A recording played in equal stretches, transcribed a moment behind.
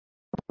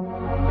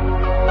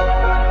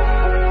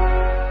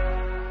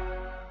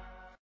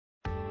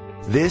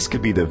This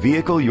could be the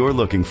vehicle you're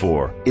looking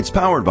for. It's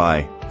powered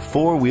by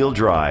 4-wheel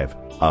drive,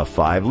 a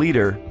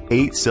 5-liter,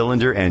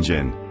 8-cylinder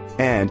engine,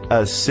 and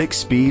a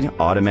 6-speed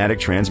automatic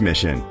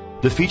transmission.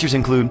 The features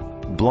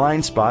include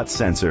blind spot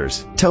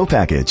sensors, tow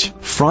package,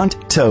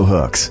 front tow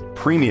hooks,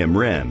 premium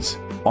rims,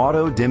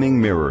 auto dimming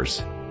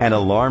mirrors, an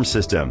alarm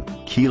system,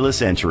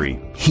 keyless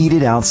entry,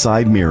 heated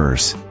outside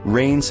mirrors,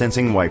 rain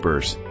sensing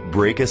wipers,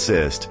 brake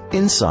assist.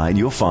 Inside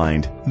you'll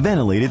find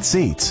ventilated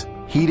seats,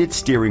 heated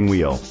steering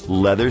wheel,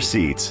 leather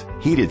seats,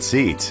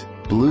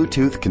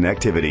 Bluetooth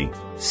connectivity,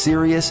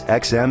 Sirius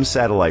XM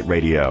satellite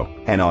radio,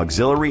 and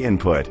auxiliary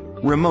input,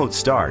 remote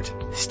start,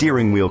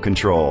 steering wheel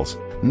controls,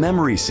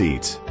 memory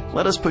seats.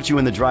 Let us put you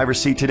in the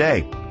driver's seat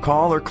today.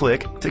 Call or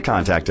click to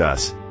contact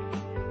us.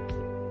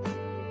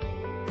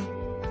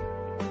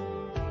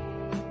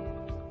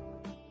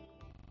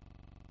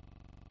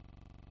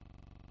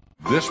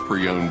 This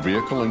pre-owned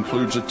vehicle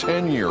includes a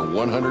 10-year,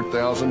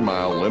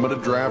 100,000-mile limited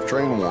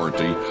drivetrain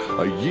warranty,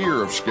 a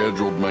year of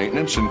scheduled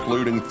maintenance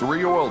including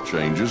 3 oil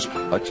changes,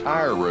 a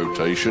tire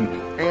rotation,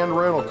 and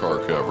rental car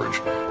coverage.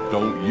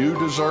 Don't you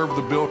deserve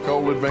the Bill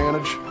Cole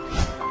advantage?